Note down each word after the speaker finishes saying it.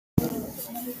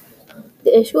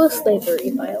The Issue of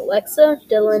Slavery by Alexa,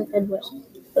 Dylan, and Will.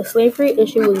 The slavery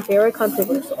issue was very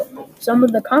controversial. Some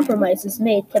of the compromises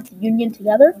made kept the Union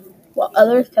together, while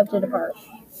others kept it apart.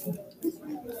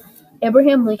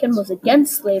 Abraham Lincoln was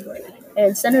against slavery,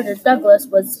 and Senator Douglas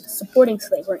was supporting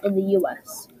slavery in the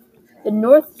U.S. The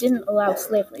North didn't allow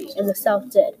slavery, and the South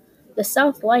did. The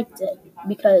South liked it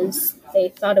because they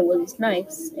thought it was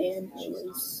nice and it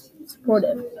was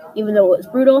supportive, even though it was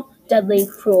brutal, deadly,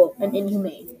 cruel, and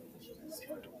inhumane.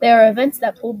 There are events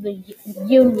that pulled the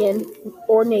Union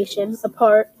or nation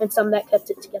apart and some that kept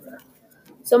it together.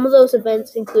 Some of those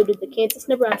events included the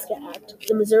Kansas-Nebraska Act,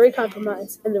 the Missouri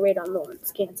Compromise, and the raid on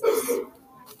Lawrence, Kansas.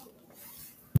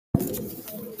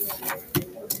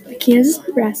 The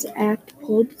Kansas-Nebraska Act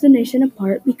pulled the nation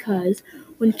apart because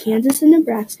when Kansas and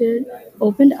Nebraska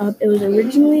opened up, it was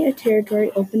originally a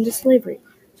territory open to slavery.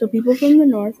 So people from the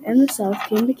North and the South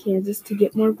came to Kansas to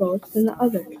get more votes than the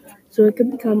other, so it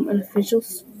could become an official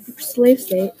slave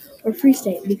state or free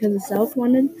state, because the South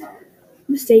wanted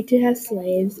the state to have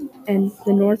slaves and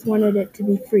the North wanted it to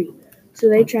be free. So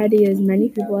they tried to get as many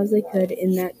people as they could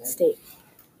in that state.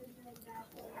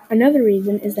 Another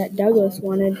reason is that Douglas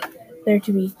wanted there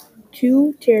to be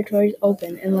two territories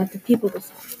open and let the people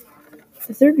decide.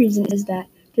 The third reason is that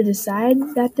to decide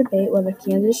that debate whether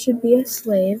Kansas should be a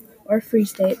slave or a free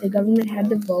state, the government had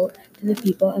to vote to the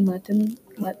people and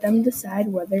let them decide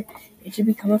whether it should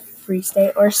become a free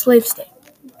state or a slave state.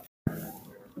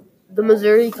 The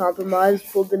Missouri Compromise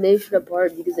pulled the nation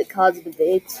apart because it caused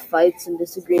debates, fights, and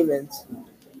disagreements.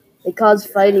 It caused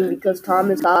fighting because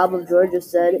Thomas Cobb of Georgia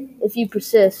said, "If you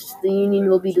persist, the Union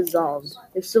will be dissolved.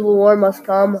 If civil war must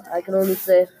come, I can only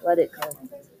say, let it come."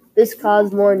 This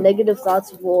caused more negative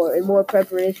thoughts of war and more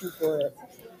preparation for it.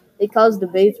 It caused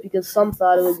debates because some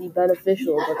thought it would be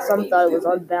beneficial, but some thought it was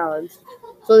unbalanced,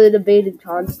 so they debated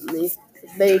constantly.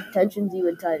 It made tensions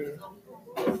even tighter.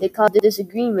 It caused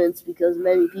disagreements because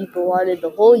many people wanted the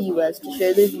whole U.S. to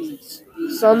share their views.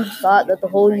 Some thought that the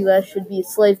whole U.S. should be a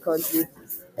slave country,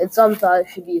 and some thought it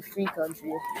should be a free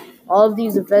country. All of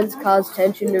these events caused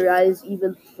tension to rise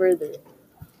even further.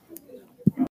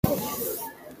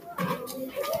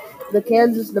 The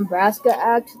Kansas-Nebraska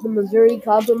Act, the Missouri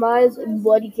Compromise, and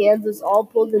Bloody Kansas all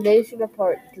pulled the nation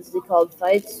apart because they caused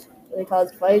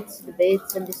fights,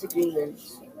 debates, and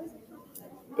disagreements.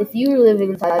 If you were living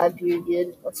in a time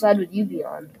period, what side would you be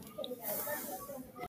on?